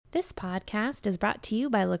This podcast is brought to you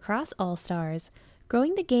by Lacrosse All-Stars,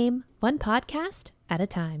 growing the game one podcast at a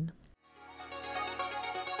time.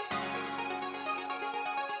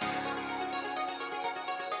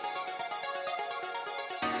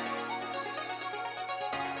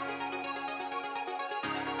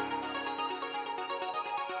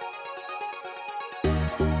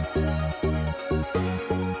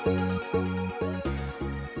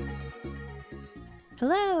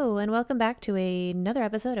 Hello, and welcome back to another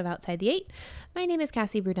episode of Outside the Eight. My name is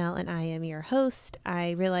Cassie Brunel, and I am your host. I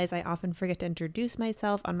realize I often forget to introduce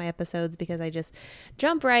myself on my episodes because I just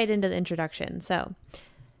jump right into the introduction, so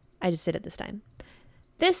I just did it this time.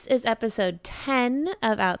 This is episode 10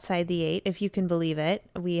 of Outside the Eight, if you can believe it.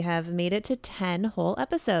 We have made it to 10 whole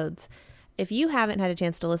episodes. If you haven't had a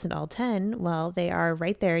chance to listen to all 10, well, they are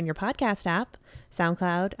right there in your podcast app,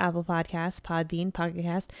 SoundCloud, Apple Podcasts, Podbean, Pocket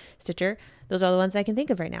Cast, Stitcher. Those are the ones I can think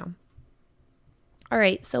of right now. All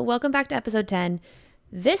right, so welcome back to episode 10.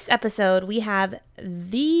 This episode, we have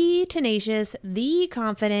the tenacious, the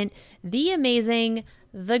confident, the amazing,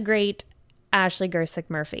 the great Ashley Gersick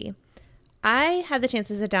Murphy. I had the chance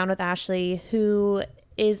to sit down with Ashley, who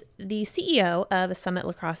is the CEO of Summit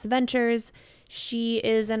Lacrosse Ventures. She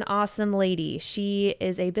is an awesome lady. She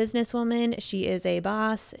is a businesswoman. She is a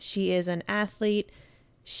boss. She is an athlete.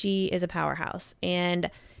 She is a powerhouse. And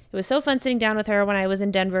it was so fun sitting down with her when I was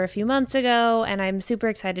in Denver a few months ago. And I'm super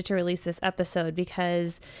excited to release this episode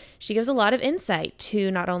because she gives a lot of insight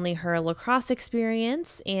to not only her lacrosse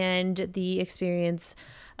experience and the experience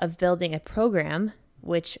of building a program,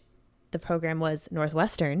 which the program was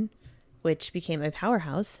Northwestern, which became a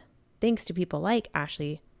powerhouse thanks to people like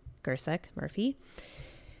Ashley Gersick Murphy,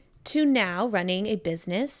 to now running a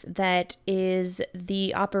business that is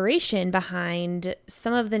the operation behind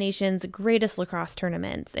some of the nation's greatest lacrosse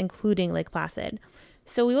tournaments, including Lake Placid.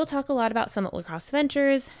 So we will talk a lot about Summit Lacrosse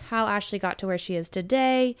Ventures, how Ashley got to where she is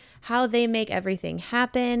today, how they make everything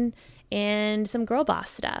happen, and some girl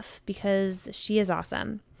boss stuff because she is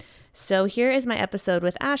awesome. So here is my episode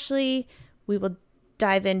with Ashley. We will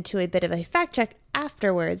dive into a bit of a fact check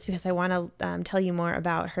afterwards because I want to tell you more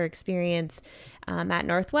about her experience at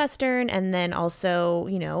Northwestern and then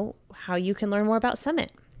also, how you can learn more about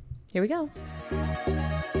Summit. Here we go.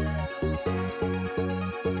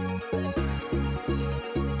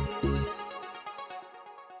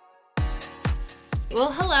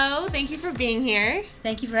 Well, hello. Thank you for being here.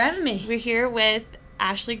 Thank you for having me. We're here with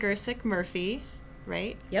Ashley Gersick Murphy,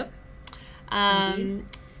 right? Yep.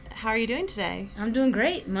 How are you doing today? I'm doing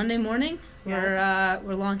great. Monday morning. Yeah.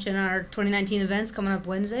 We're launching our 2019 events coming up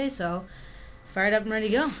Wednesday, so fired up and ready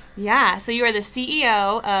to go. Yeah. So you are the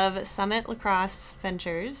CEO of Summit Lacrosse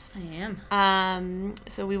Ventures. I am.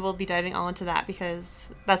 So we will be diving all into that because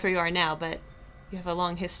that's where you are now, but you have a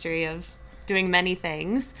long history of doing many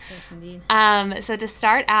things. Yes, indeed. So to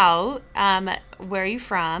start out, where are you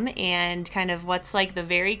from and kind of what's like the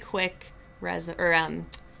very quick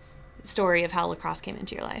story of how lacrosse came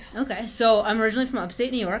into your life? Okay, so I'm originally from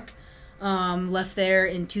upstate New York. Left there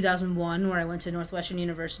in 2001 where I went to Northwestern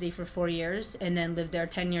University for 4 years and then lived there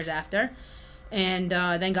 10 years after. And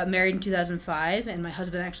then got married in 2005, and my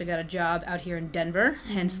husband actually got a job out here in Denver,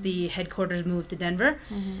 hence the headquarters moved to Denver.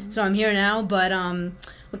 Mm-hmm. So I'm here now, but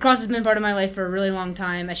lacrosse has been part of my life for a really long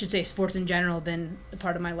time. I should say sports in general have been a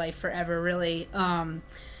part of my life forever, really.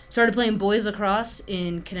 Started playing boys lacrosse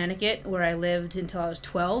in Connecticut, where I lived until I was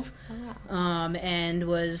 12, and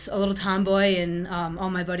was a little tomboy, and all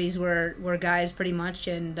my buddies were guys pretty much,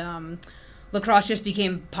 and lacrosse just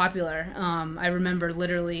became popular. I remember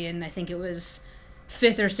literally, and I think it was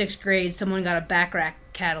 5th or 6th grade, someone got a back rack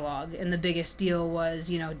catalog, and the biggest deal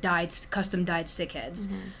was, custom dyed stick heads.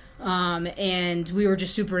 Mm-hmm. And we were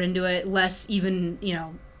just super into it, less even,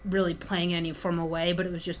 really playing in any formal way, but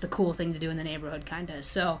it was just the cool thing to do in the neighborhood, kind of.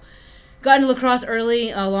 So got into lacrosse early,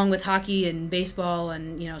 along with hockey and baseball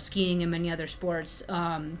and, skiing and many other sports.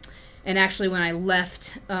 And actually when I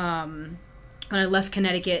left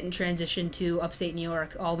Connecticut and transitioned to upstate New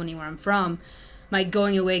York, Albany, where I'm from, my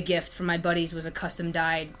going away gift from my buddies was a custom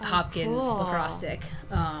dyed Hopkins lacrosse stick.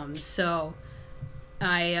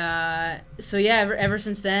 Ever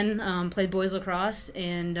since then, played boys lacrosse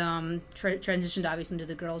and transitioned obviously into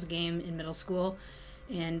the girls game in middle school,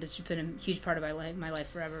 and it's been a huge part of my life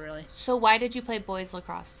forever, really. So why did you play boys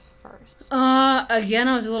lacrosse first? Again,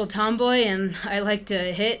 I was a little tomboy, and I liked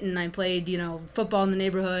to hit, and I played, football in the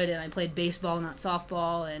neighborhood, and I played baseball, not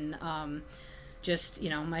softball, and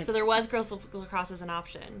So there was girls lacrosse as an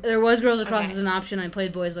option? There was girls lacrosse as an option. I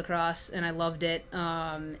played boys lacrosse, and I loved it,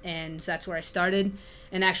 and that's where I started.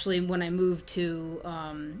 And actually, when I moved to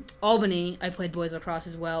Albany, I played boys lacrosse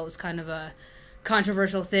as well. It was kind of a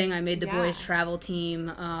controversial thing. I made the Yeah. boys travel team,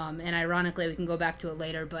 and ironically, we can go back to it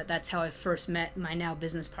later, but that's how I first met my now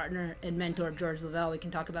business partner and mentor, George Lavelle. We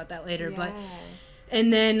can talk about that later. But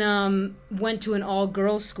and then went to an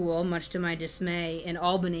all-girls school, much to my dismay, in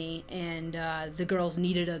Albany, and the girls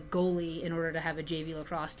needed a goalie in order to have a JV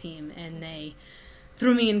lacrosse team, and they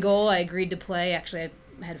threw me in goal. I agreed to play. Actually,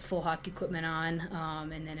 I had full hockey equipment on,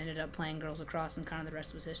 and then ended up playing girls lacrosse, and kind of the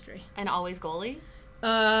rest was history. And always goalie?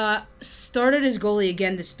 Started as goalie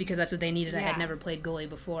again just because that's what they needed. I Yeah. had never played goalie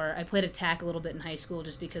before. I played attack a little bit in high school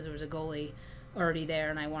just because there was a goalie already there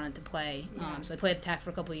and I wanted to play. Yeah. So I played attack for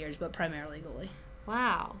a couple of years, but primarily goalie.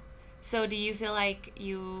 Wow. So do you feel like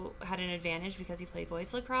you had an advantage because you played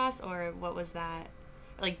boys lacrosse, or what was that?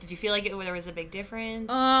 Like, did you feel like there was a big difference?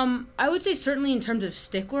 I would say certainly in terms of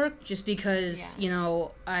stick work, just because,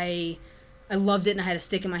 I loved it and I had a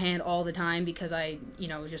stick in my hand all the time because it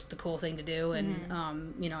was just the cool thing to do, and,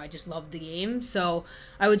 I just loved the game. So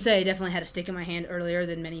I would say I definitely had a stick in my hand earlier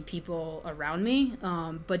than many people around me.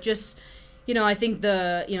 But just, I think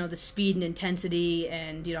the speed and intensity,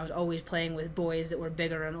 and, I was always playing with boys that were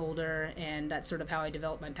bigger and older, and that's sort of how I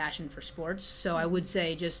developed my passion for sports. So I would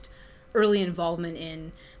say just early involvement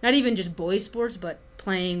in not even just boys sports, but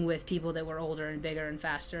playing with people that were older and bigger and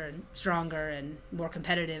faster and stronger and more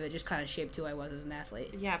competitive. It just kind of shaped who I was as an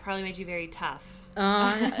athlete. Yeah, it probably made you very tough.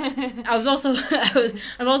 I've also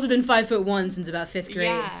been 5'1" since about 5th grade,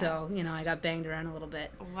 Yeah. so I got banged around a little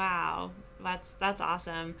bit. Wow, that's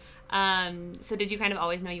awesome. So did you kind of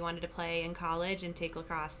always know you wanted to play in college and take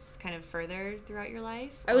lacrosse kind of further throughout your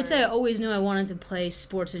life? I would say I always knew I wanted to play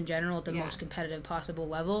sports in general at the Yeah. most competitive possible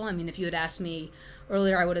level. I mean, if you had asked me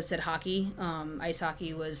earlier, I would have said hockey. Ice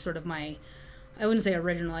hockey was sort of I wouldn't say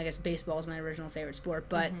original, I guess baseball is my original favorite sport,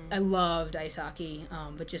 but I loved ice hockey,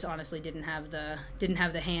 but just honestly didn't have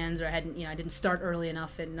the hands, or I didn't start early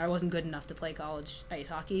enough, and I wasn't good enough to play college ice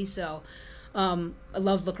hockey. So I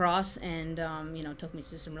loved lacrosse, and took me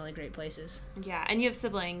to some really great places. Yeah, and you have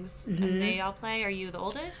siblings, and they all play. Are you the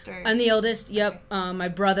oldest, or? I'm the eldest. Yep. Okay. My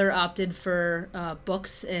brother opted for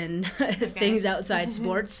books and things outside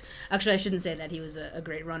sports. Actually, I shouldn't say that. He was a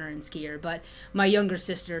great runner and skier. But my younger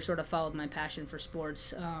sister sort of followed my passion for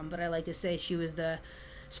sports. But I like to say she was the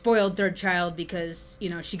spoiled third child because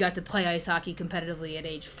she got to play ice hockey competitively at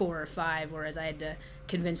age 4 or 5, whereas I had to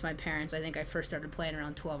convince my parents. I think I first started playing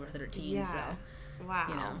around 12 or 13. Yeah. So,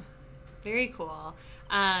 wow. Very cool.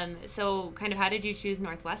 So kind of how did you choose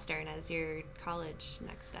Northwestern as your college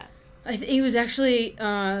next step? It was actually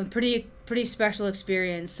a pretty special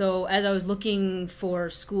experience. So as I was looking for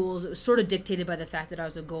schools, it was sort of dictated by the fact that I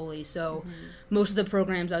was a goalie. So most of the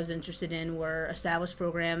programs I was interested in were established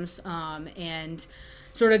programs, and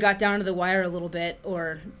sort of got down to the wire a little bit,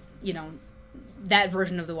 or that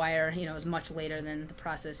version of the wire is much later than the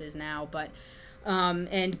process is now. But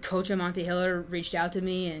and Coach Amante Hiller reached out to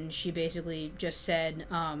me, and she basically just said,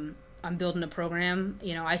 I'm building a program.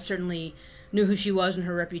 I certainly knew who she was and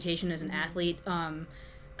her reputation as an athlete.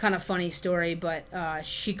 Kind of funny story, but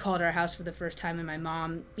she called our house for the first time, and my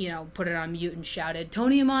mom, put it on mute and shouted,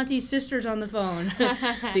 "Tony Amante's sister's on the phone,"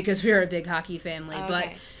 because we were a big hockey family. Okay. But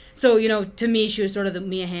so, to me, she was sort of the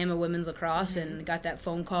Mia Hamm of women's lacrosse, and got that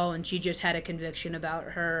phone call, and she just had a conviction about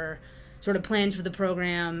her sort of plans for the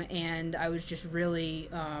program, and I was just really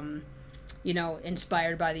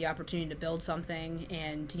inspired by the opportunity to build something,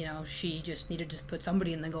 and, she just needed to put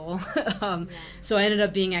somebody in the goal. So I ended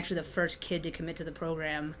up being actually the first kid to commit to the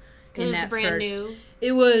program. It was brand new?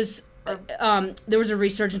 It was, there was a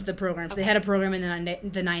resurgence of the program. So they had a program in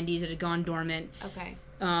the 90s that had gone dormant. Okay.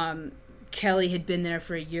 Kelly had been there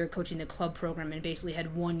for a year coaching the club program and basically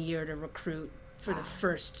had 1 year to recruit for the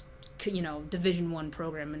first, Division I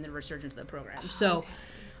program in the resurgence of the program. So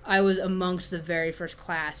I was amongst the very first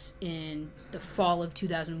class in the fall of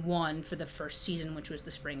 2001 for the first season, which was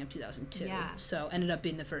the spring of 2002. Yeah. So ended up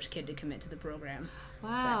being the first kid to commit to the program.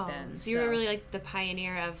 Wow. Back then, so you were really like the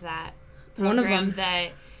pioneer of that One of program them.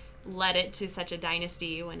 that led it to such a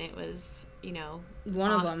dynasty when it was,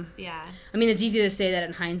 One of them. Yeah. I mean, it's easy to say that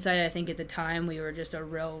in hindsight. I think at the time we were just a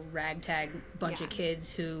real ragtag bunch of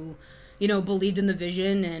kids who, believed in the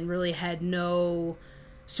vision and really had no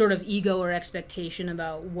sort of ego or expectation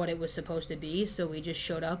about what it was supposed to be. So we just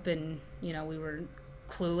showed up, and, we were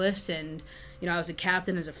clueless, and, I was a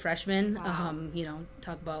captain as a freshman. Wow.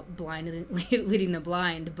 Talk about leading the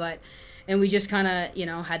blind, and we just kind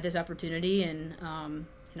of, had this opportunity, and,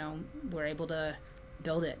 we're able to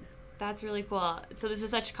build it. That's really cool. So this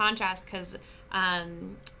is such contrast because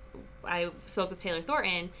I spoke with Taylor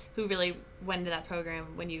Thornton, who really went into that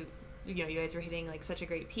program when you you guys were hitting like such a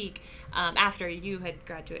great peak after you had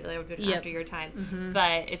graduated, like, Yep. after your time. Mm-hmm.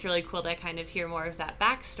 But it's really cool to kind of hear more of that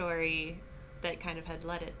backstory that kind of had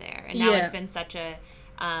led it there. And now Yeah. it's been such a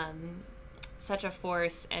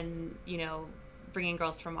force, and bringing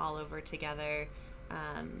girls from all over together.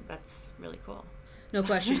 That's really cool. No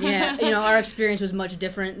question. Yeah. Our experience was much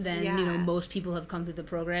different than, Yeah. most people have come through the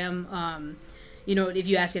program. If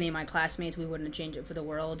you ask any of my classmates, we wouldn't have changed it for the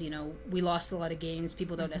world. We lost a lot of games.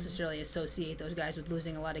 People don't necessarily associate those guys with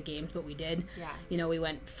losing a lot of games, but we did. Yeah. We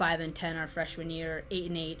went 5-10 our freshman year,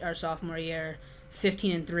 8-8 our sophomore year,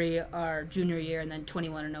 15-3 our junior year, and then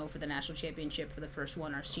 21-0 for the national championship for the first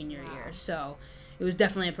one our senior Wow. year. So it was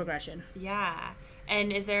definitely a progression. Yeah.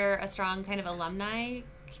 And is there a strong kind of alumni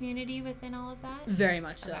community within all of that? Very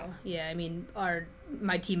much so. Okay. Yeah, I mean,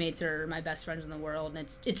 my teammates are my best friends in the world, and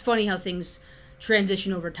it's funny how things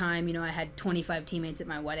transition over time. I had 25 teammates at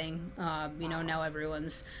my wedding. Now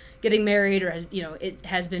everyone's getting married, or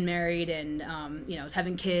has been married, and is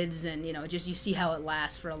having kids, and just you see how it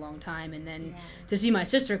lasts for a long time, and then to see my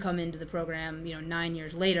sister come into the program, 9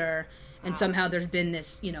 years later. And somehow there's been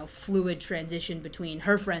this, fluid transition between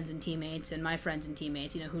her friends and teammates and my friends and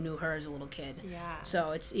teammates, who knew her as a little kid. Yeah.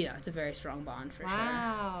 So it's, it's a very strong bond for sure.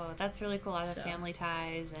 Wow, that's really cool. A lot of So, family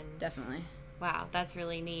ties and definitely. Wow, that's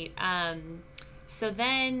really neat. So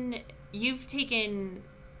then you've taken,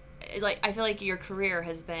 I feel like your career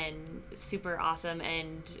has been super awesome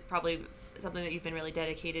and probably something that you've been really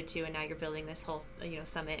dedicated to, and now you're building this whole,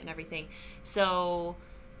 summit and everything. So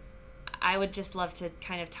I would just love to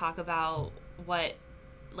kind of talk about what,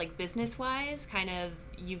 business-wise, kind of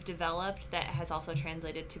you've developed that has also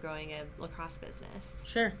translated to growing a lacrosse business.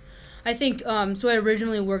 Sure. I think, so I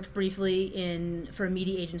originally worked briefly for a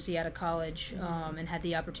media agency out of college, and had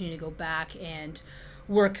the opportunity to go back and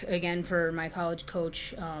work again for my college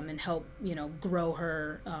coach, and help, grow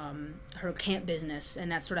her camp business,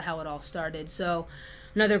 and that's sort of how it all started. So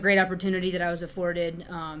another great opportunity that I was afforded,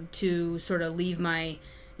 to sort of leave my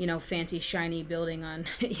fancy shiny building on,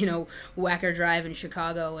 Wacker Drive in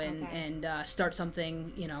Chicago and start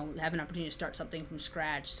something, have an opportunity to start something from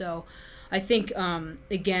scratch. So I think,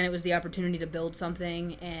 again, it was the opportunity to build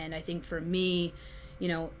something. And I think for me,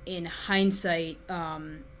 in hindsight,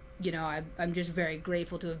 I'm just very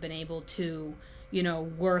grateful to have been able to,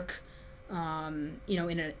 work,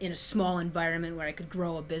 in a small environment where I could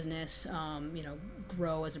grow a business,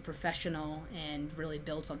 grow as a professional and really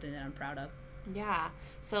build something that I'm proud of. Yeah.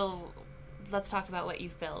 So let's talk about what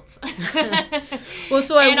you've built. Well,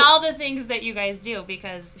 so and all the things that you guys do,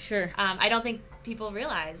 because sure. I don't think people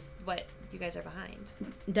realize what you guys are behind.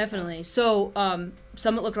 Definitely. So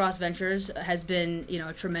Summit Lacrosse Ventures has been,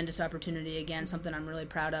 a tremendous opportunity. Again, something I'm really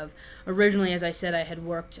proud of. Originally, as I said, I had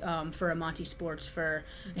worked for Amonte Sports for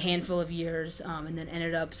a handful of years, and then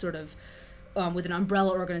ended up sort of with an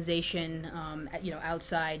umbrella organization,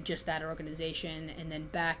 outside just that organization, and then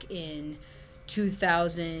back in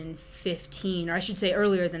 2015, or I should say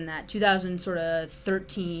earlier than that,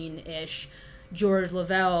 2013-ish, George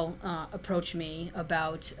Lavelle approached me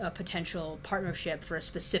about a potential partnership for a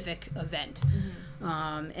specific event.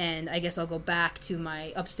 And I guess I'll go back to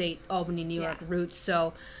my upstate Albany, New York roots.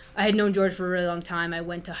 So I had known George for a really long time. I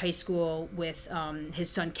went to high school with his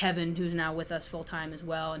son Kevin, who's now with us full-time as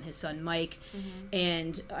well, and his son Mike.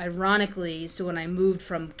 And ironically, so when I moved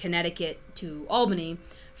from Connecticut to Albany,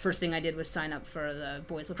 first thing I did was sign up for the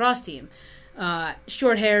boys lacrosse team.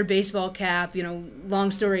 Short hair, baseball cap, long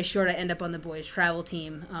story short, I end up on the boys travel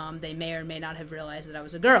team. They may or may not have realized that I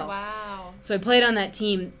was a girl. Wow. So I played on that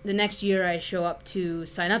team. The next year I show up to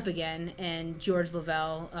sign up again, and George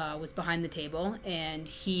Lavelle was behind the table, and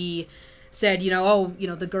he said,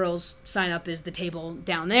 the girls sign up is the table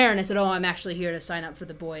down there. And I said, I'm actually here to sign up for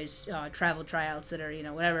the boys travel tryouts that are,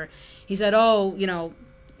 whatever. He said,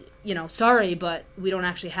 sorry, but we don't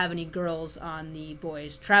actually have any girls on the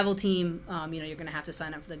boys travel team. You're going to have to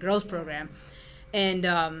sign up for the girls program. And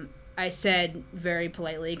I said very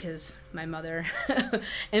politely, because my mother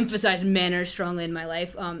emphasized manners strongly in my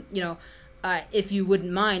life, if you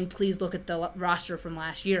wouldn't mind, please look at the roster from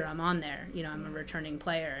last year. I'm on there. I'm a returning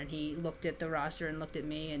player. And he looked at the roster and looked at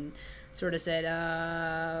me and sort of said,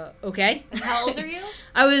 okay. And how old are you?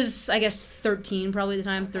 I was, I guess, 13 probably at the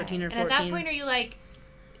time, 13 or 14. And at that point, are you like,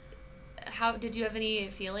 how did you have any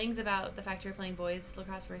feelings about the fact you were playing boys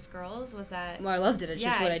lacrosse versus girls? Was that? Well, I loved it. It's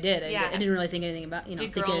just what I did. I didn't really think anything about, did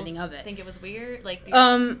think girls anything of it. Think it was weird? Like,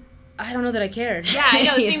 I don't know that I cared. Yeah, I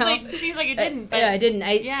know. You Seems like it didn't. But I didn't.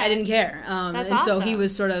 I didn't care. That's and so awesome. he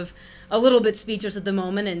was sort of a little bit speechless at the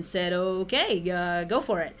moment and said, "Okay, go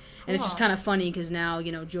for it." And it's just kind of funny because now,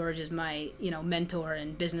 George is my, mentor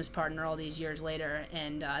and business partner all these years later,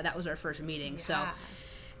 and that was our first meeting. Yeah. So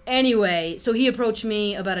anyway, so he approached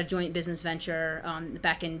me about a joint business venture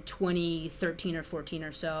back in 2013 or 14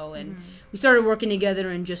 or so, and we started working together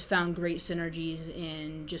and just found great synergies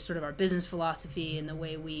in just sort of our business philosophy and the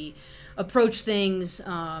way we approach things,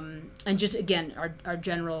 and just, again, our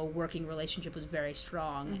general working relationship was very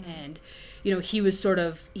strong. And he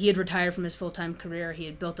had retired from his full-time career. He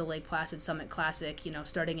had built the Lake Placid Summit Classic,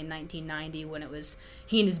 starting in 1990 when it was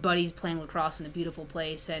he and his buddies playing lacrosse in a beautiful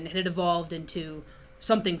place, and it had evolved into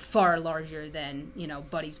something far larger than,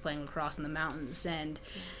 buddies playing lacrosse in the mountains. And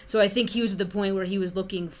so I think he was at the point where he was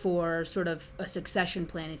looking for sort of a succession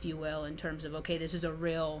plan, if you will, in terms of, okay, this is a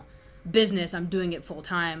real business. I'm doing it full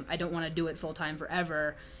time. I don't want to do it full time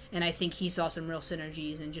forever. And I think he saw some real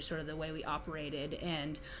synergies in just sort of the way we operated.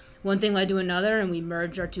 And one thing led to another, and we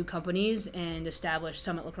merged our two companies and established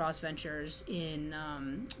Summit Lacrosse Ventures in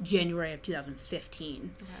January of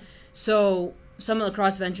 2015. Okay. So Summit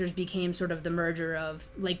Lacrosse Ventures became sort of the merger of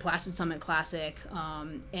Lake Placid Summit Classic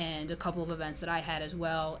and a couple of events that I had as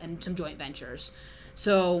well, and some joint ventures.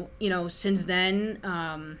 So, since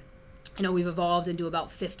then, we've evolved into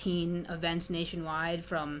about 15 events nationwide,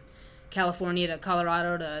 from California to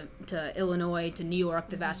Colorado to Illinois to New York.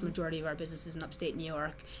 The vast majority of our business is in upstate New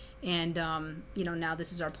York. And, now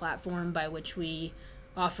this is our platform by which we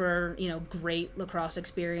offer, great lacrosse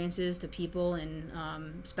experiences to people in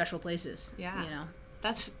special places. Yeah.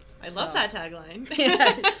 I love that tagline.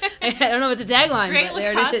 Yeah. I don't know if it's a tagline, great but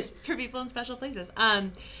there it lacrosse is. for people in special places.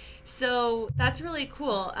 So that's really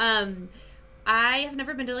cool. I have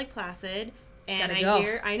never been to Lake Placid, and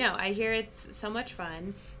I hear it's so much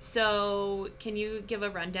fun. So can you give a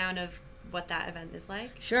rundown of what that event is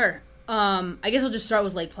like? Sure. I guess I'll just start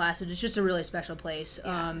with Lake Placid. It's just a really special place.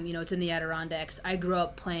 Yeah. It's in the Adirondacks. I grew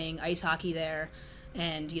up playing ice hockey there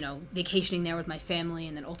and, vacationing there with my family,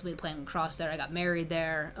 and then ultimately playing lacrosse there. I got married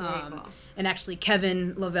there. Cool. And actually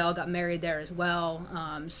Kevin Lavelle got married there as well.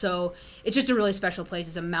 So it's just a really special place.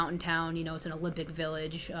 It's a mountain town. It's an Olympic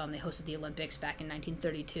village. They hosted the Olympics back in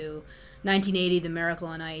 1932. 1980, the Miracle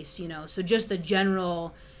on Ice, So just the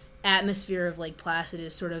general atmosphere of Lake Placid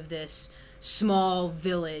is sort of this small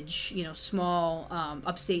village, small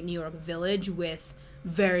upstate New York village with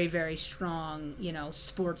very, very strong,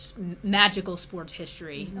 magical sports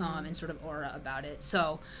history and sort of aura about it.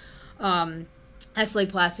 So that's Lake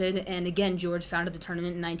Placid. And again, George founded the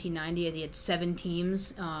tournament in 1990. He had 7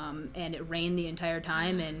 teams, and it rained the entire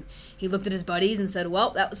time. And he looked at his buddies and said, well,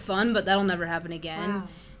 that was fun, but that'll never happen again. Wow.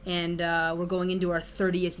 And we're going into our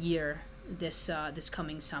 30th year this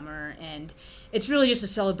coming summer, and it's really just a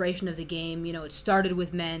celebration of the game. It started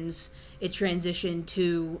with men's, it transitioned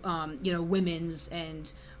to women's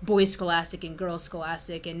and boys scholastic and girls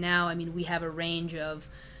scholastic, and now we have a range of,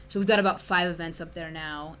 so we've got about 5 events up there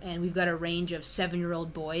now, and we've got a range of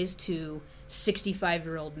 7-year-old boys to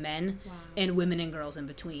 65-year-old men. Wow. And women and girls in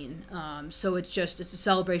between. So it's a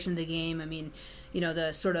celebration of the game.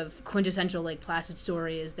 The sort of quintessential Lake Placid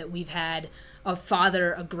story is that we've had a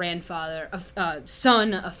father, a grandfather, a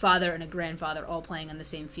son, a father, and a grandfather all playing on the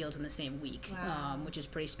same fields in the same week. Wow. Which is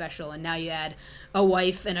pretty special. And now you add a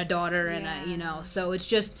wife and a daughter, and so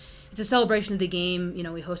it's a celebration of the game.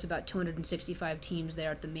 We host about 265 teams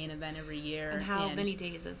there at the main event every year. And how many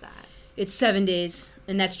days is that? It's 7 days,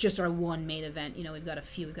 and that's just our one main event. We've got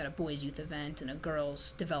a boys' youth event and a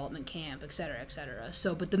girls' development camp, et cetera, et cetera.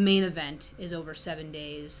 So, but the main event is over 7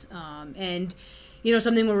 days. And,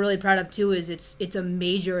 something we're really proud of, too, is it's a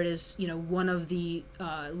major, it is, one of the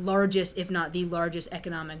largest, if not the largest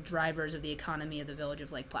economic drivers of the economy of the village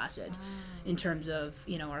of Lake Placid. Wow. In terms of,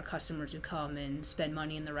 our customers who come and spend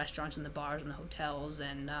money in the restaurants and the bars and the hotels,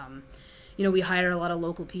 and, we hire a lot of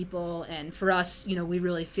local people, and for us, we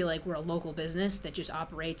really feel like we're a local business that just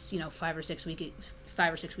operates, 5 or 6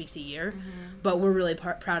 weeks a year. Mm-hmm. But we're really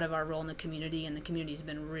proud of our role in the community, and the community's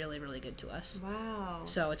been really, really good to us. Wow.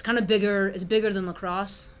 So it's kind of bigger. It's bigger than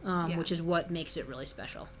lacrosse, which is what makes it really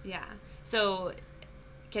special. Yeah. So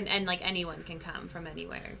anyone can come from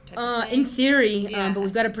anywhere. In theory, but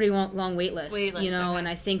we've got a pretty long wait list. And Okay.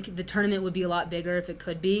 I think the tournament would be a lot bigger if it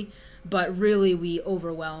could be. but really we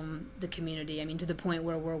overwhelm the community. I mean, to the point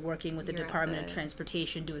where we're working with the Department of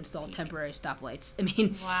Transportation to install temporary stoplights. I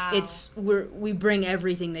mean, we bring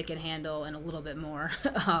everything they can handle and a little bit more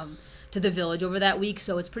to the village over that week,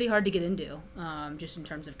 so it's pretty hard to get into, just in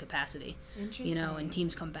terms of capacity. Interesting. And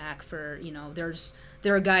teams come back for,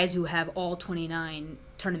 there are guys who have all 29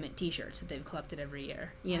 tournament T-shirts that they've collected every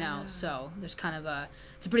year, so there's kind of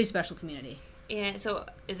it's a pretty special community. And so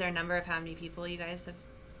is there a number of how many people you guys have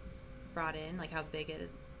brought in, like how big it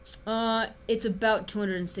is? It's about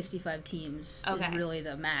 265 teams is really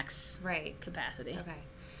the max capacity. Okay.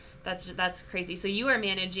 That's crazy. So you are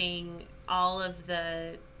managing all of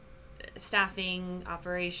the staffing,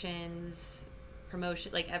 operations,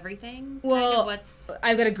 promotion, like everything? Well,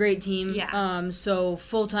 I've got a great team. Yeah. So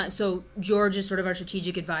full-time. So George is sort of our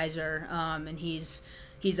strategic advisor, and he's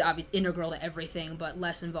obviously integral to everything, but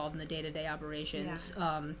less involved in the day-to-day operations.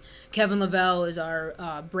 Yeah. Kevin Lavelle is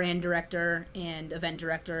our brand director and event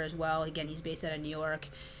director as well. Again, he's based out of New York.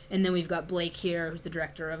 And then we've got Blake here, who's the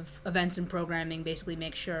director of events and programming, basically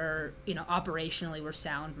make sure, operationally we're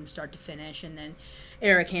sound from start to finish. And then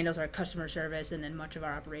Eric handles our customer service and then much of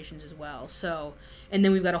our operations as well. So, and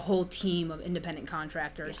then we've got a whole team of independent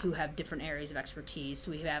contractors who have different areas of expertise.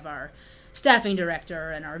 So we have our staffing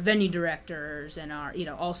director and our venue directors and our,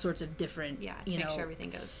 all sorts of different, to make sure everything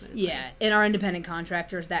goes smoothly. Yeah, and our independent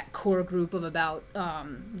contractors, that core group of about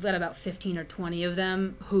 15 or 20 of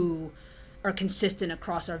them who are consistent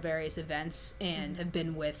across our various events and have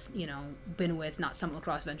been with not Summit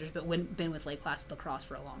Lacrosse Ventures, but been with Lake Placid Lacrosse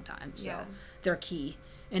for a long time. So they're key.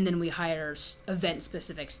 And then we hire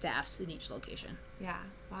event-specific staffs in each location. Yeah.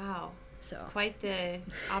 Wow. So it's quite the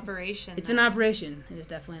operation. It's an operation. It is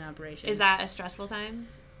definitely an operation. Is that a stressful time?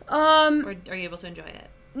 Or are you able to enjoy it?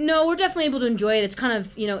 No, we're definitely able to enjoy it. It's kind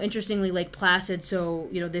of, interestingly Lake Placid. So,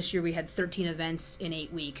 this year we had 13 events in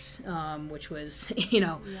 8 weeks, which was,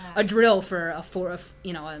 a drill for a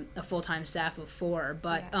full-time staff of 4.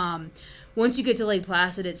 But once you get to Lake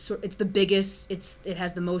Placid, it's the biggest. It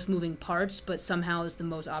has the most moving parts, but somehow is the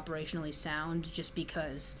most operationally sound, just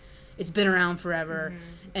because it's been around forever,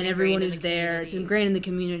 and everyone who's there, it's ingrained in the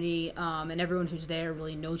community, and everyone who's there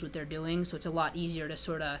really knows what they're doing, so it's a lot easier to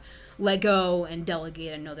sort of let go and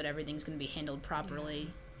delegate and know that everything's going to be handled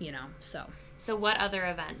properly, so. So what other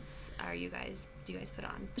events do you guys put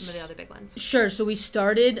on, some of the other big ones? Sure, so we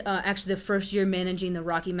started, actually the first year managing the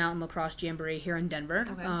Rocky Mountain Lacrosse Jamboree here in Denver,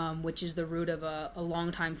 which is the root of a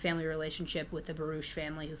longtime family relationship with the Baruch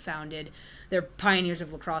family who founded. They're pioneers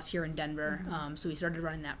of lacrosse here in Denver, so we started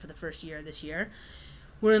running that for the first year this year.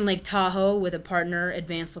 We're in Lake Tahoe with a partner,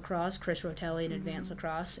 Advanced Lacrosse, Chris Rotelli and Advanced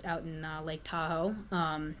Lacrosse out in Lake Tahoe.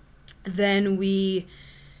 Then we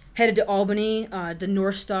headed to Albany. The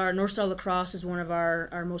North Star Lacrosse is one of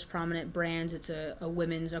our most prominent brands. It's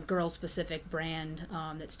a girl-specific brand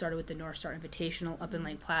that started with the North Star Invitational up in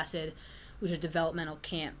Lake Placid, which is a developmental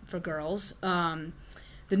camp for girls.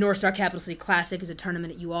 The North Star Capital City Classic is a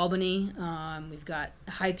tournament at UAlbany. We've got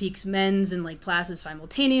High Peaks Men's and Lake Placid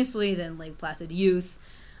simultaneously, then Lake Placid Youth,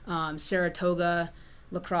 Saratoga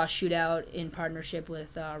Lacrosse Shootout in partnership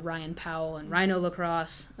with Ryan Powell and Rhino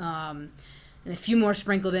Lacrosse, and a few more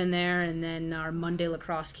sprinkled in there, and then our Monday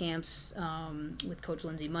lacrosse camps with Coach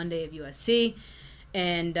Lindsay Monday of USC,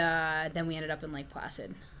 and then we ended up in Lake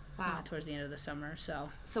Placid towards the end of the summer. So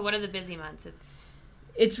what are the busy months?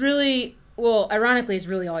 It's really... Well, ironically, it's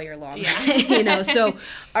really all year long. Yeah. So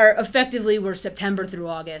we're September through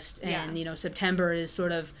August, and September is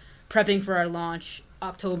sort of prepping for our launch.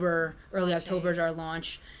 Early October is our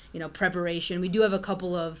launch. Preparation. We do have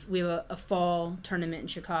we have a fall tournament in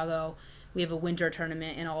Chicago. We have a winter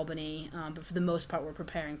tournament in Albany, but for the most part, we're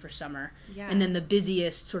preparing for summer. Yeah. And then the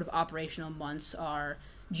busiest sort of operational months are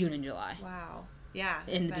June and July. Wow. Yeah.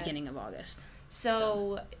 In the beginning of August.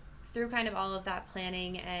 So through kind of all of that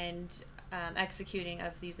planning and executing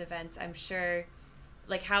of these events, I'm sure,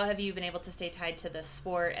 how have you been able to stay tied to the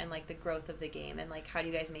sport and the growth of the game, and how do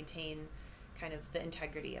you guys maintain kind of the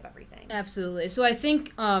integrity of everything? Absolutely. So I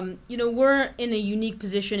think we're in a unique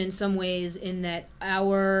position in some ways in that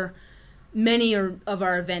many of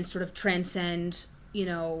our events sort of transcend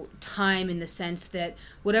time, in the sense that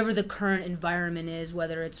whatever the current environment is,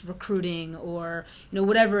 whether it's recruiting or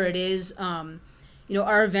whatever it is,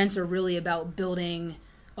 our events are really about building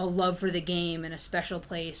a love for the game in a special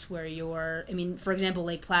place where for example,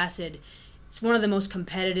 Lake Placid, it's one of the most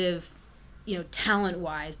competitive,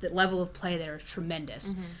 talent-wise, the level of play there is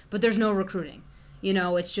tremendous. But there's no recruiting.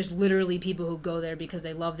 It's just literally people who go there because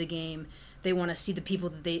they love the game. They want to see the people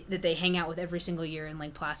that they hang out with every single year in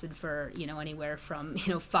Lake Placid for, anywhere from,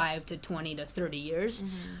 5 to 20 to 30 years.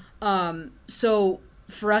 So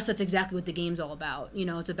for us, that's exactly what the game's all about. You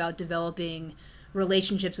know, it's about developing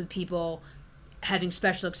relationships with people, having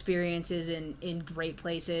special experiences in great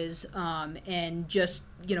places, and just,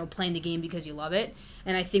 you know, playing the game because you love it.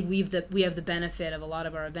 And I think we have the benefit of a lot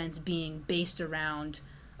of our events being based around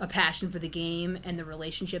a passion for the game and the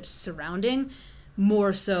relationships surrounding,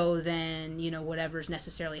 more so than, you know, whatever's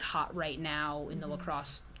necessarily hot right now in the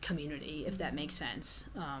lacrosse community, if that makes sense.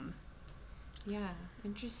 Yeah,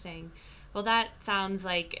 interesting. Well, that sounds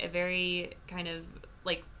like a very kind of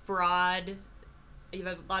like broad, you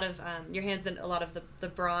have a lot of your hands in a lot of the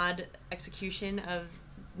broad execution of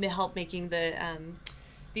help making the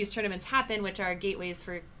these tournaments happen, which are gateways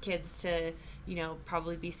for kids to, you know,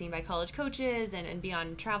 probably be seen by college coaches and be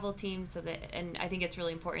on travel teams. So that, and I think it's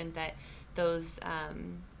really important that those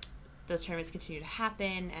tournaments continue to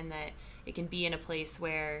happen, and that it can be in a place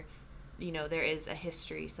where, you know, there is a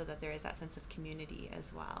history, so that there is that sense of community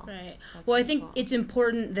as well. Right. That's well, really I think cool. It's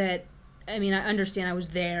important that, I mean, I understand I was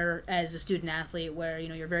there as a student athlete where, you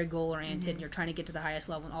know, you're very goal oriented and you're trying to get to the highest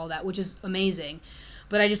level and all that, which is amazing.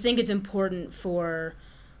 But I just think it's important for,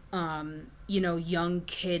 you know, young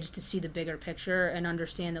kids to see the bigger picture and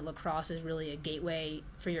understand that lacrosse is really a gateway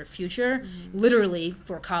for your future, literally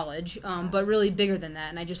for college, but really bigger than that.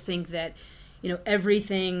 And I just think that, you know, every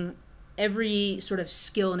sort of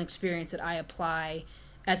skill and experience that I apply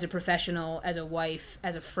as a professional, as a wife,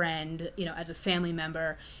 as a friend, you know, as a family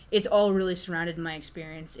member, it's all really surrounded in my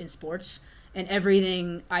experience in sports. And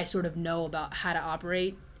everything I sort of know about how to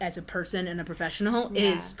operate as a person and a professional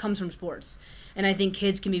comes from sports. And I think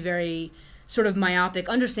kids can be very sort of myopic,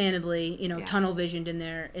 understandably, you know, tunnel visioned in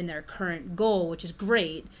their current goal, which is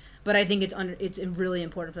great. But I think it's really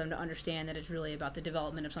important for them to understand that it's really about the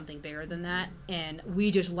development of something bigger than that. And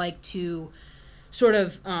we just like to sort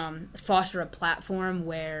of foster a platform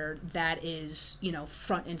where that is, you know,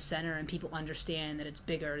 front and center, and people understand that it's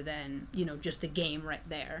bigger than, you know, just the game right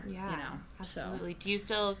there. Yeah, you know? absolutely. So. Do you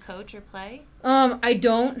still coach or play? I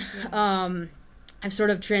don't. Yeah. I've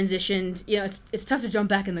sort of transitioned. You know, it's tough to jump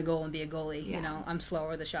back in the goal and be a goalie. Yeah. You know, I'm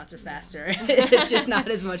slower. The shots are faster. It's just not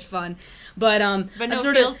as much fun. But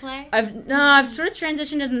no field play. I've sort of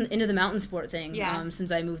transitioned into the mountain sport thing. Yeah.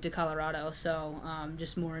 Since I moved to Colorado, so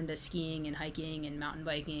just more into skiing and hiking and mountain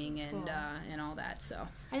biking and and all that. So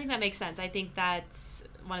I think that makes sense. I think that's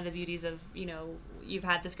one of the beauties of, you know, you've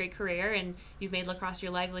had this great career and you've made lacrosse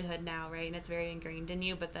your livelihood now, right? And it's very ingrained in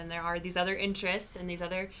you, but then there are these other interests and these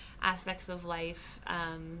other aspects of life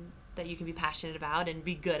that you can be passionate about and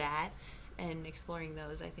be good at, and exploring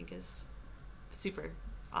those I think is super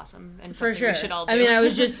awesome and for sure. We should all do. I mean,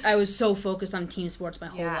 I was so focused on team sports my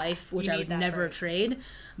whole life, which I would never trade.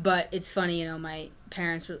 But it's funny, you know, my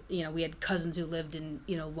parents were, you know, we had cousins who lived in,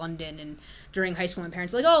 you know, London, and during high school my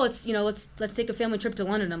parents were like, oh, let's take a family trip to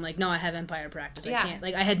London. I'm like, no, I have Empire practice. I can't.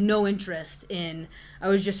 Like, I had no interest in, I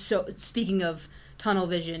was just so, speaking of tunnel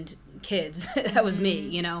visioned kids, that was me,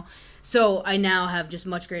 you know. So I now have just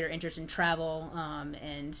much greater interest in travel,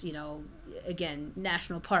 and, you know, again,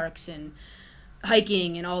 national parks and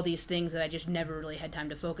hiking and all these things that I just never really had time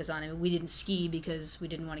to focus on. I mean, we didn't ski because we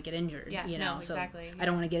didn't want to get injured. Yeah, you know, no, exactly. So I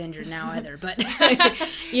don't want to get injured now either. But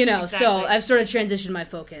you know, exactly. So I've sort of transitioned my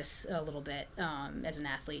focus a little bit as an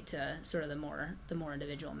athlete to sort of the more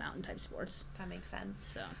individual mountain type sports. That makes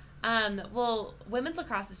sense. So, well, women's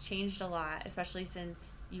lacrosse has changed a lot, especially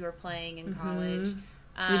since you were playing in college.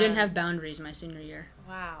 We didn't have boundaries my senior year.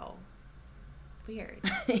 Wow. Weird.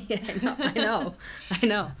 Yeah, I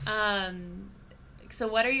know. So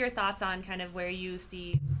what are your thoughts on kind of where you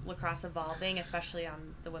see lacrosse evolving, especially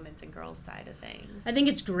on the women's and girls side of things? I think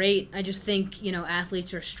it's great. I just think, you know,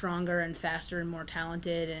 athletes are stronger and faster and more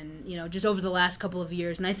talented, and, you know, just over the last couple of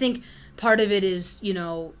years. And I think part of it is, you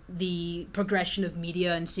know, the progression of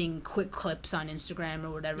media and seeing quick clips on Instagram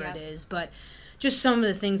or whatever it is. But just some of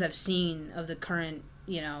the things I've seen of the current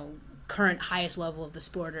highest level of the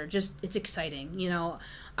sport are just, it's exciting. You know,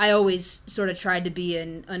 I always sort of tried to be a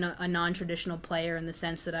non-traditional player in the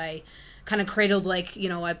sense that I kind of cradled, like, you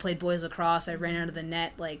know, I played boys lacrosse, I ran out of the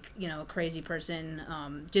net like, you know, a crazy person,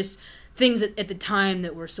 just things at the time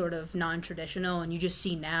that were sort of non-traditional, and you just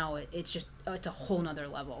see now it's a whole nother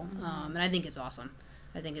level. And I think it's awesome.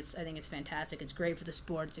 I think it's fantastic. It's great for the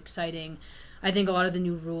sport. It's exciting. I think a lot of the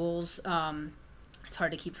new rules, it's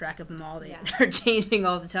hard to keep track of them all. They're changing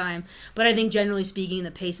all the time. But I think generally speaking,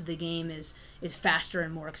 the pace of the game is faster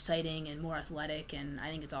and more exciting and more athletic, and I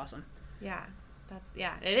think it's awesome. Yeah,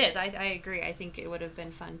 it is. I agree. I think it would have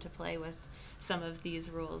been fun to play with some of these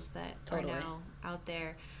rules that are now out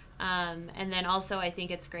there. And then also I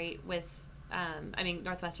think it's great with, I mean,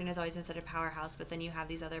 Northwestern has always been such a powerhouse, but then you have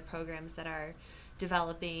these other programs that are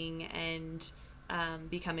developing and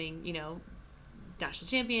becoming, national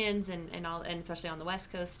champions and all, and especially on the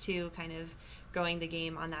West Coast too, kind of growing the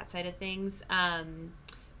game on that side of things.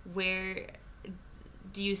 Where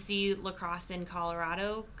do you see lacrosse in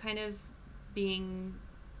Colorado kind of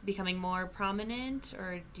becoming more prominent,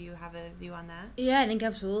 or do you have a view on that? Yeah, I think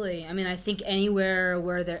absolutely. I mean, I think anywhere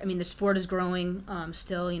where the sport is growing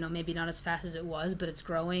still, maybe not as fast as it was, but it's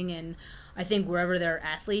growing. And I think wherever there are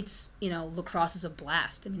athletes, lacrosse is a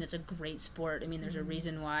blast. I mean, it's a great sport. I mean, there's a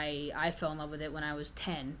reason why I fell in love with it when I was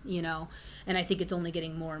 10, and I think it's only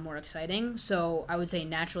getting more and more exciting. So I would say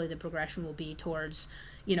naturally the progression will be towards,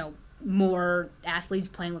 more athletes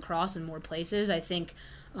playing lacrosse in more places. I think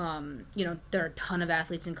there are a ton of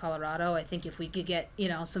athletes in Colorado. I think if we could get,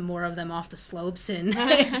 some more of them off the slopes and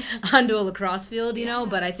onto a lacrosse field,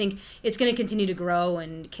 but I think it's going to continue to grow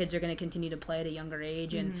and kids are going to continue to play at a younger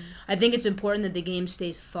age. And I think it's important that the game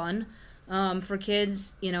stays fun for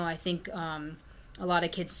kids. I think a lot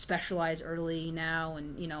of kids specialize early now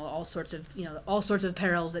and, all sorts of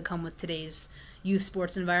perils that come with today's youth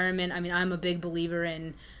sports environment. I mean, I'm a big believer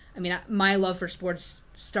in, my love for sports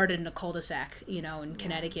started in a cul-de-sac, in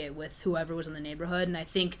Connecticut with whoever was in the neighborhood. And I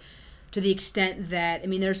think to the extent that,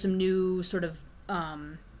 there's some new sort of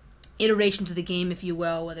iteration to the game, if you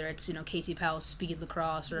will, whether it's, Casey Powell's speed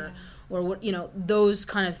lacrosse or what, those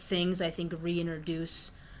kind of things, I think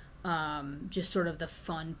reintroduce just sort of the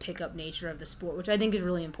fun pickup nature of the sport, which I think is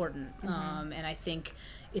really important. And I think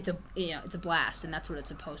it's a blast, and that's what it's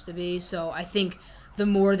supposed to be. So I think the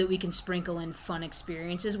more that we can sprinkle in fun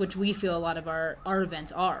experiences, which we feel a lot of our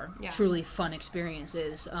events are truly fun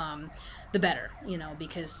experiences, the better,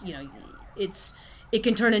 because, it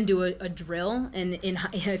can turn into a drill. And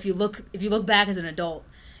if you look back as an adult,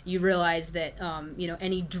 you realize that,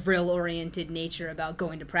 any drill-oriented nature about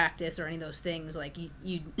going to practice or any of those things, like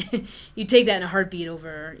you you take that in a heartbeat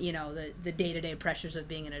over, the day-to-day pressures of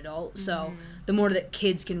being an adult. So the more that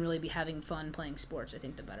kids can really be having fun playing sports, I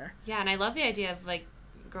think the better. Yeah, and I love the idea of, like,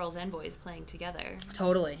 girls and boys playing together.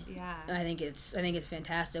 Totally. Yeah. I think it's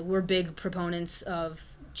fantastic. We're big proponents of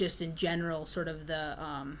just in general sort of the,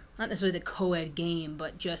 not necessarily the co-ed game,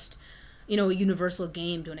 but just, a universal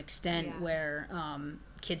game to an extent where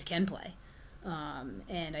kids can play.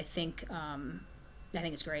 And I think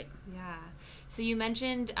it's great. Yeah. So you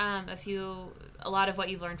mentioned a lot of what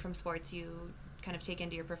you've learned from sports you kind of take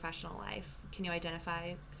into your professional life. Can you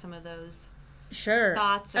identify some of those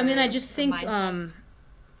thoughts?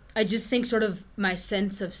 I just think sort of my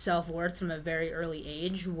sense of self-worth from a very early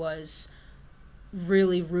age was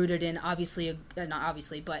really rooted in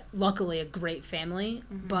but luckily a great family.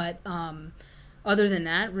 But other than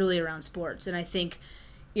that, really around sports. And I think,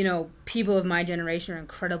 people of my generation are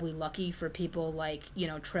incredibly lucky for people like,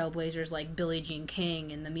 trailblazers like Billie Jean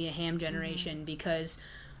King and the Mia Hamm generation, because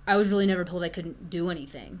I was really never told I couldn't do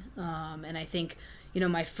anything. And I think,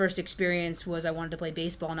 my first experience was I wanted to play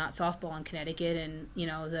baseball, not softball in Connecticut. And,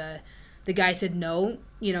 the guy said no,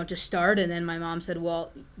 to start. And then my mom said,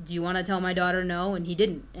 well, do you want to tell my daughter no? And he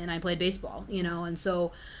didn't. And I played baseball, And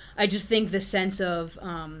so I just think the sense of,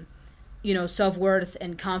 self-worth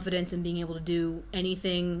and confidence in being able to do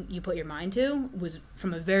anything you put your mind to was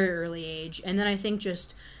from a very early age. And then I think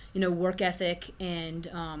just, work ethic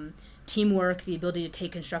and teamwork, the ability to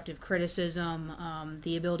take constructive criticism,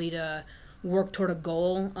 the ability to work toward a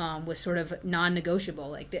goal was sort of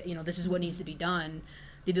non-negotiable. Like, this is what needs to be done.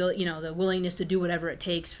 The ability, the willingness to do whatever it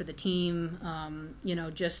takes for the team,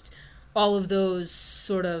 just all of those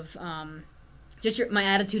sort of, my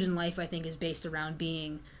attitude in life, I think, is based around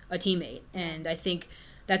being a teammate. And I think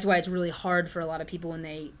that's why it's really hard for a lot of people when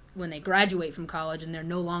they graduate from college and they're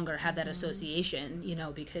no longer have that association,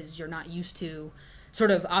 because you're not used to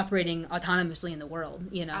sort of operating autonomously in the world,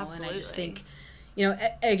 Absolutely. And I just think,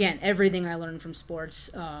 again, everything I learned from sports,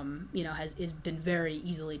 has been very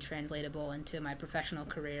easily translatable into my professional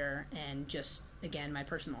career and just, again, my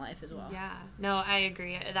personal life as well. Yeah, no, I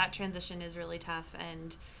agree. That transition is really tough,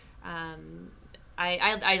 and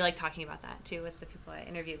I like talking about that too with the people I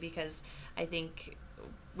interview, because I think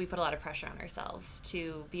we put a lot of pressure on ourselves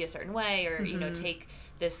to be a certain way or, take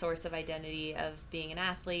this source of identity of being an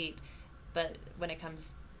athlete. But when it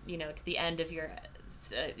comes, to the end of your,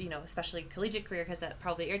 especially collegiate career, because at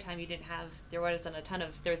probably your time there was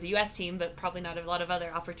a U.S. team, but probably not a lot of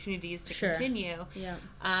other opportunities to continue. Yeah.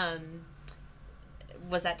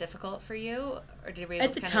 Was that difficult for you, or did we?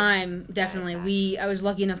 At the time, definitely. I was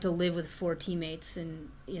lucky enough to live with 4 teammates in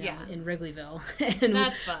Wrigleyville, and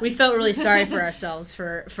that's fun. We felt really sorry for ourselves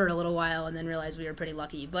for a little while, and then realized we were pretty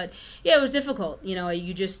lucky. But yeah, it was difficult. You're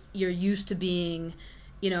used to being,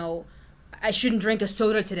 I shouldn't drink a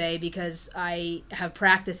soda today because I have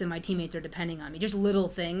practice and my teammates are depending on me. Just little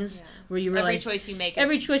things where you realize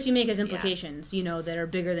every choice you make has implications, you know, that are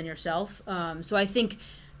bigger than yourself. So I think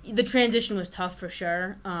the transition was tough for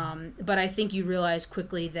sure, but I think you realize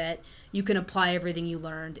quickly that you can apply everything you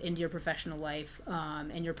learned into your professional life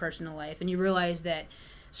and your personal life, and you realize that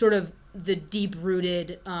sort of the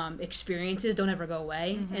deep-rooted experiences don't ever go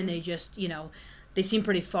away, and they just, you know, they seem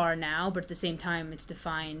pretty far now, but at the same time, it's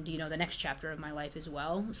defined, you know, the next chapter of my life as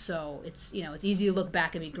well. So it's, you know, it's easy to look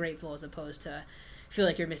back and be grateful as opposed to feel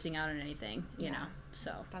like you're missing out on anything, you know.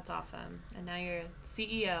 So that's awesome. And now you're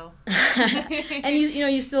CEO. And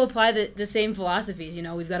you still apply the same philosophies. You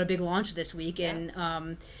know, we've got a big launch this week, and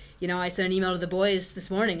you know, I sent an email to the boys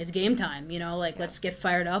this morning. It's game time. You know, like let's get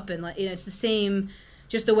fired up, and you know, it's the same.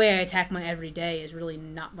 Just the way I attack my everyday is really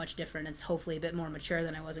not much different. It's hopefully a bit more mature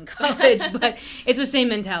than I was in college, but it's the same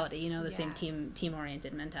mentality, you know, the same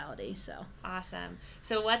team-oriented mentality. So awesome.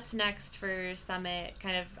 So what's next for Summit?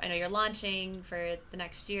 Kind of, I know you're launching for the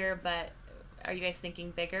next year, but are you guys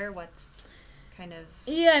thinking bigger? What's kind of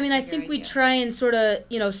I mean, I think we try and sort of,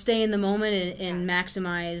 you know, stay in the moment and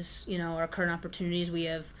maximize, you know, our current opportunities. We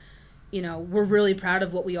have, you know, we're really proud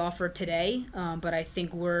of what we offer today, but I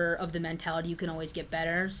think we're of the mentality you can always get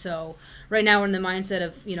better. So right now we're in the mindset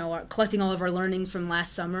of, you know, collecting all of our learnings from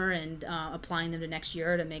last summer and applying them to next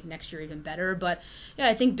year to make next year even better. But yeah,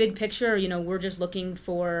 I think big picture, you know, we're just looking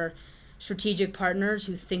for strategic partners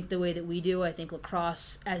who think the way that we do. I think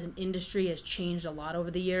lacrosse as an industry has changed a lot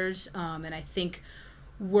over the years, and I think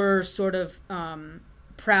we're sort of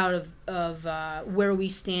proud of where we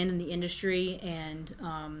stand in the industry and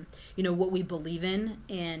you know, what we believe in,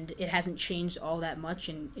 and it hasn't changed all that much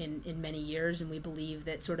in many years, and we believe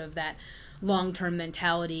that sort of that long-term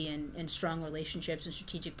mentality and strong relationships and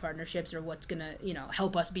strategic partnerships are what's gonna, you know,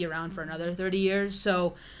 help us be around for another 30 years.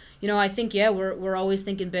 So, you know, I think we're always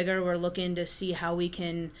thinking bigger. We're looking to see how we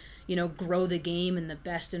can, you know, grow the game in the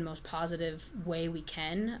best and most positive way we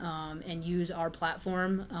can, and use our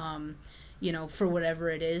platform you know, for whatever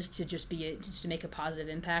it is, to just to make a positive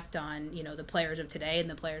impact on, you know, the players of today and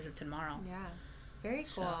the players of tomorrow. Yeah, very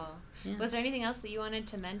cool. So, was there anything else that you wanted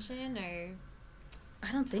to mention, or?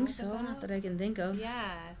 I don't think so. Not that I can think of.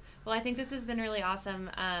 Yeah. Well, I think this has been really awesome.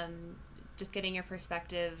 Just getting your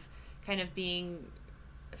perspective, kind of being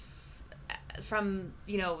from,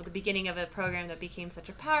 you know, the beginning of a program that became such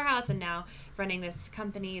a powerhouse, and now running this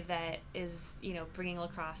company that is, you know, bringing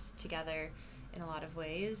lacrosse together in a lot of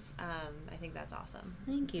ways. I think that's awesome.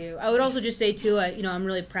 Thank you. I would also just say too, you know, I'm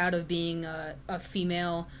really proud of being a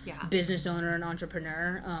female business owner and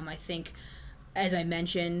entrepreneur. I think, as I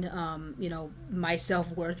mentioned, you know, my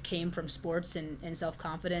self-worth came from sports and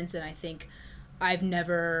self-confidence, and I think I've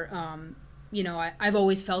never, you know, I've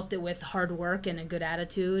always felt that with hard work and a good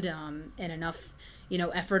attitude and enough, you know,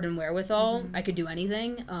 effort and wherewithal, I could do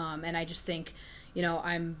anything. And I just think, you know,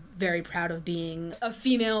 I'm very proud of being a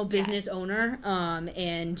female business owner,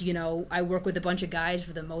 and, you know, I work with a bunch of guys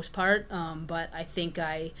for the most part, but I think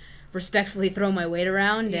I respectfully throw my weight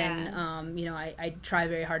around, and, you know, I try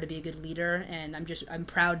very hard to be a good leader, and I'm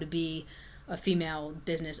proud to be a female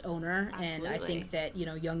business owner. Absolutely. And I think that, you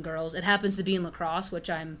know, young girls, it happens to be in lacrosse, which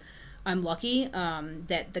I'm lucky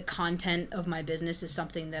that the content of my business is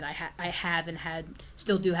something that I have and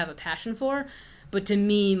still do have a passion for. But to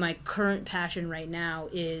me, my current passion right now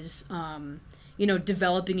is, you know,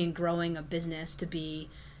 developing and growing a business to be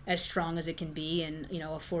as strong as it can be, and, you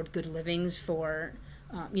know, afford good livings for,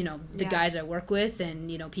 you know, the guys I work with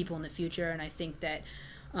and, you know, people in the future. And I think that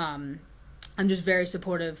I'm just very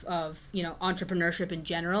supportive of, you know, entrepreneurship in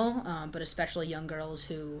general, but especially young girls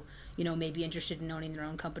who, you know, may be interested in owning their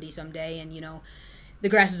own company someday. And, you know, the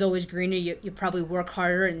grass is always greener. You probably work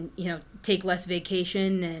harder and, you know, take less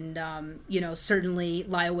vacation and, you know, certainly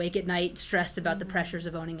lie awake at night stressed about the pressures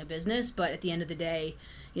of owning a business. But at the end of the day,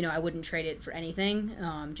 you know, I wouldn't trade it for anything,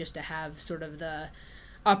 just to have sort of the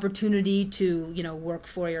opportunity to, you know, work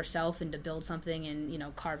for yourself and to build something and, you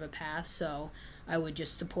know, carve a path. So I would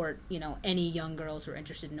just support, you know, any young girls who are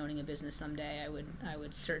interested in owning a business someday. I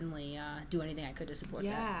would certainly do anything I could to support that.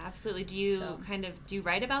 Yeah, absolutely. Do you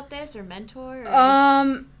write about this or mentor?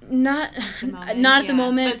 Or? Not at the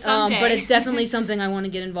moment, but it's definitely something I want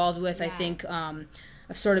to get involved with. I think I've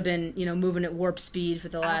sort of been, you know, moving at warp speed for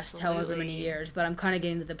the last however many years, but I'm kind of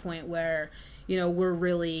getting to the point where, you know, we're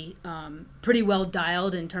really pretty well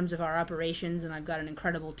dialed in terms of our operations, and I've got an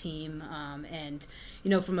incredible team. And, you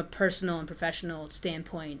know, from a personal and professional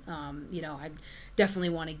standpoint, you know, I definitely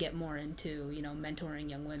want to get more into, you know, mentoring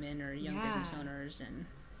young women or young business owners. And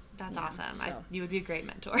That's awesome. So. You would be a great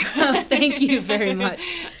mentor. Thank you very much.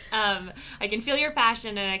 I can feel your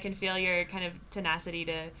passion, and I can feel your kind of tenacity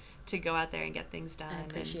to go out there and get things done. I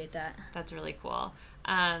appreciate that. That's really cool.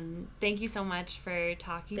 Thank you so much for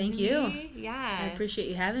talking to me. Thank you. Yeah. I appreciate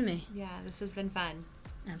you having me. Yeah, this has been fun.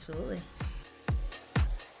 Absolutely.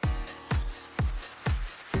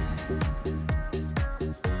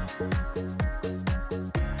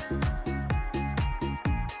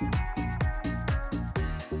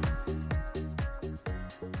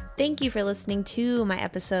 Thank you for listening to my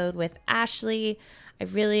episode with Ashley. I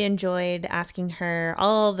really enjoyed asking her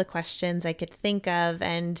all the questions I could think of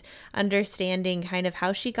and understanding kind of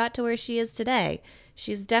how she got to where she is today.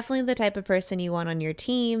 She's definitely the type of person you want on your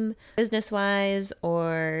team, business-wise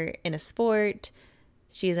or in a sport.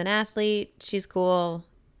 She's an athlete. She's cool.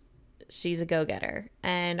 She's a go-getter.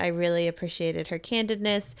 And I really appreciated her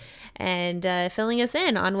candidness and filling us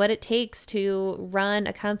in on what it takes to run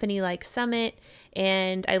a company like Summit.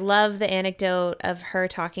 And I love the anecdote of her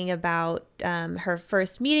talking about her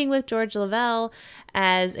first meeting with George Lavelle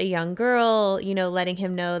as a young girl, you know, letting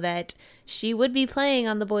him know that she would be playing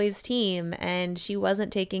on the boys' team and she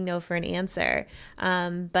wasn't taking no for an answer.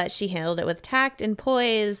 But she handled it with tact and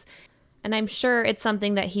poise. And I'm sure it's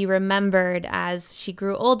something that he remembered as she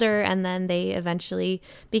grew older, and then they eventually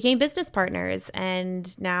became business partners.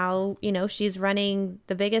 And now, you know, she's running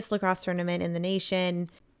the biggest lacrosse tournament in the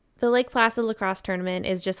nation. The Lake Placid Lacrosse Tournament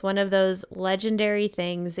is just one of those legendary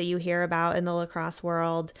things that you hear about in the lacrosse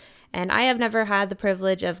world. And I have never had the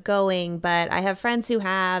privilege of going, but I have friends who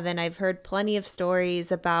have, and I've heard plenty of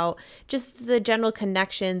stories about just the general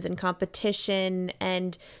connections and competition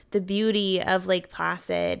and the beauty of Lake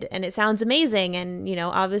Placid. And it sounds amazing. And, you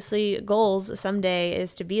know, obviously goals someday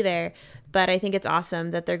is to be there. But I think it's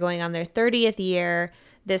awesome that they're going on their 30th year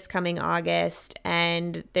this coming August,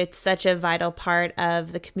 and it's such a vital part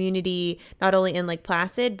of the community, not only in Lake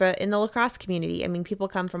Placid, but in the lacrosse community. I mean, people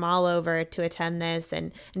come from all over to attend this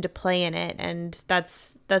and to play in it, and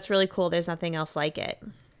that's really cool. There's nothing else like it.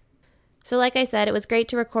 So like I said, it was great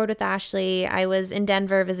to record with Ashley. I was in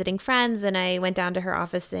Denver visiting friends, and I went down to her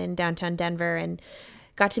office in downtown Denver and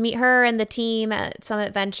got to meet her and the team at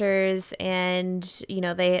Summit Ventures. And, you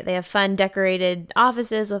know, they have fun decorated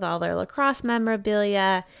offices with all their lacrosse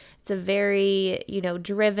memorabilia. It's a very, you know,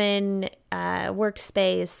 driven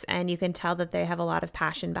workspace, and you can tell that they have a lot of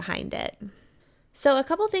passion behind it. So a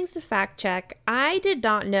couple things to fact check. I did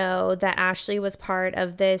not know that Ashley was part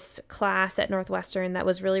of this class at Northwestern that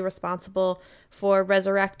was really responsible for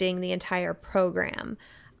resurrecting the entire program.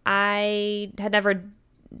 I had never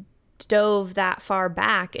dove that far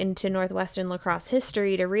back into Northwestern lacrosse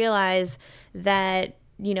history to realize that,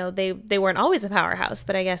 you know, they weren't always a powerhouse,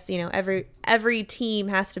 but I guess, you know, every team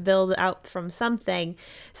has to build out from something.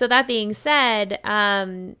 So that being said,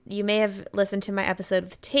 you may have listened to my episode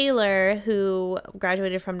with Taylor, who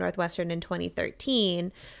graduated from Northwestern in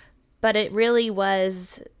 2013, but it really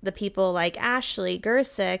was the people like Ashley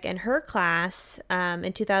Gersick and her class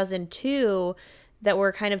in 2002 that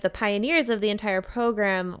were kind of the pioneers of the entire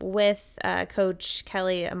program with Coach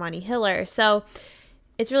Kelly Amani Hiller. So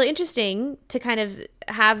it's really interesting to kind of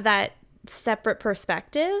have that separate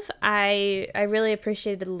perspective. I really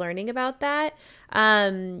appreciated learning about that.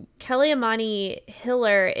 Kelly Amani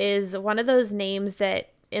Hiller is one of those names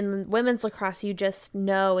that in women's lacrosse you just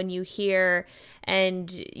know and you hear,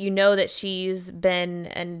 and you know that she's been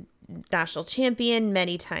a national champion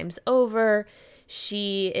many times over.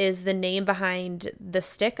 She is the name behind the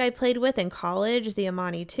stick I played with in college, the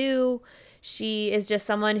Amani 2. She is just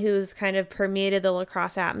someone who's kind of permeated the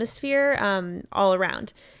lacrosse atmosphere all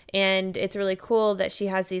around. And it's really cool that she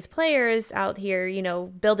has these players out here, you know,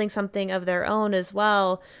 building something of their own as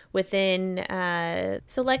well within.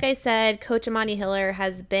 So like I said, Coach Amani Hiller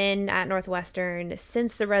has been at Northwestern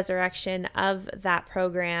since the resurrection of that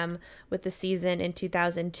program with the season in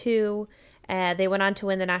 2002. They went on to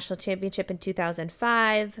win the national championship in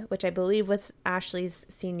 2005, which I believe was Ashley's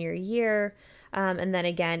senior year. And then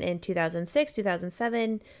again in 2006,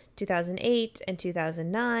 2007, 2008, and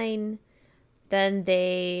 2009. Then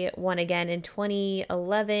they won again in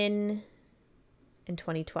 2011 and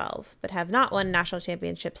 2012, but have not won a national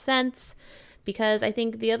championship since, because I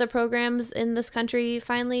think the other programs in this country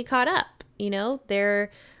finally caught up. You know,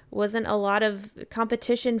 there wasn't a lot of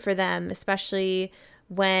competition for them, especially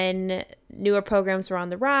when newer programs were on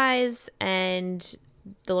the rise and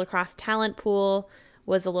the lacrosse talent pool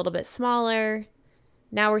was a little bit smaller.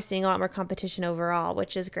 Now we're seeing a lot more competition overall,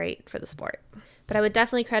 which is great for the sport. But I would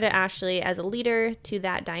definitely credit Ashley as a leader to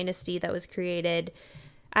that dynasty that was created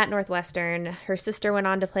at Northwestern. Her sister went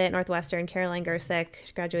on to play at Northwestern, Caroline Gersick.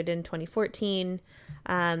 She graduated in 2014.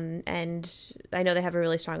 And I know they have a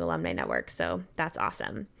really strong alumni network, so that's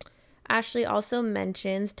awesome. Ashley also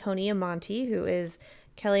mentions Tony Amonte, who is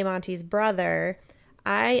Kelly Monte's brother.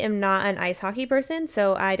 I am not an ice hockey person,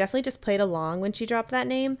 so I definitely just played along when she dropped that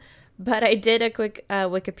name. But I did a quick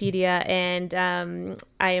Wikipedia, and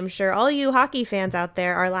I am sure all you hockey fans out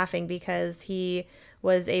there are laughing because he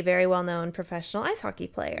was a very well-known professional ice hockey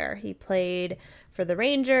player. He played for the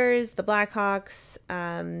Rangers, the Blackhawks,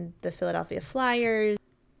 the Philadelphia Flyers.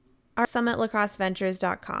 Our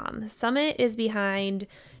SummitLacrosseVentures.com. Summit is behind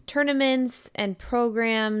tournaments and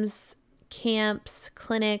programs, camps,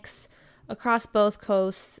 clinics across both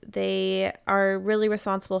coasts. They are really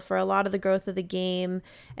responsible for a lot of the growth of the game,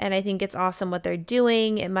 and I think it's awesome what they're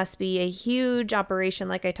doing. It must be a huge operation,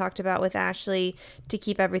 like I talked about with Ashley, to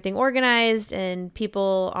keep everything organized and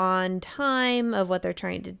people on time of what they're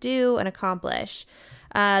trying to do and accomplish.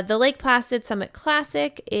 The Lake Placid Summit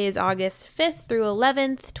Classic is August 5th through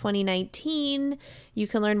 11th, 2019. You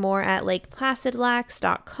can learn more at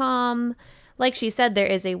lakeplacidlax.com. Like she said, there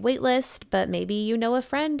is a wait list, but maybe you know a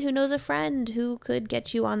friend who knows a friend who could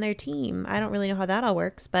get you on their team. I don't really know how that all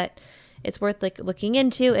works, but it's worth looking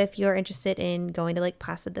into if you're interested in going to Lake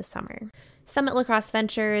Placid this summer. Summit Lacrosse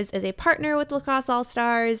Ventures is a partner with Lacrosse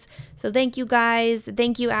All-Stars, so thank you guys.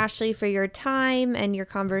 Thank you, Ashley, for your time and your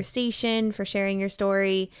conversation, for sharing your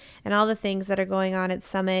story and all the things that are going on at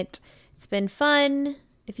Summit. It's been fun.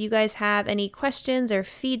 If you guys have any questions or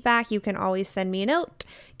feedback, you can always send me a note,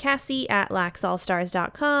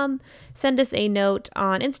 Cassie@laxallstars.com. Send us a note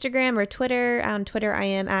on Instagram or Twitter. On Twitter, I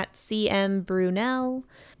am at CMBrunel.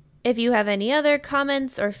 If you have any other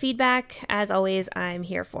comments or feedback, as always, I'm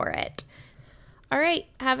here for it. All right,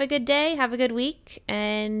 have a good day, have a good week,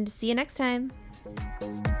 and see you next time.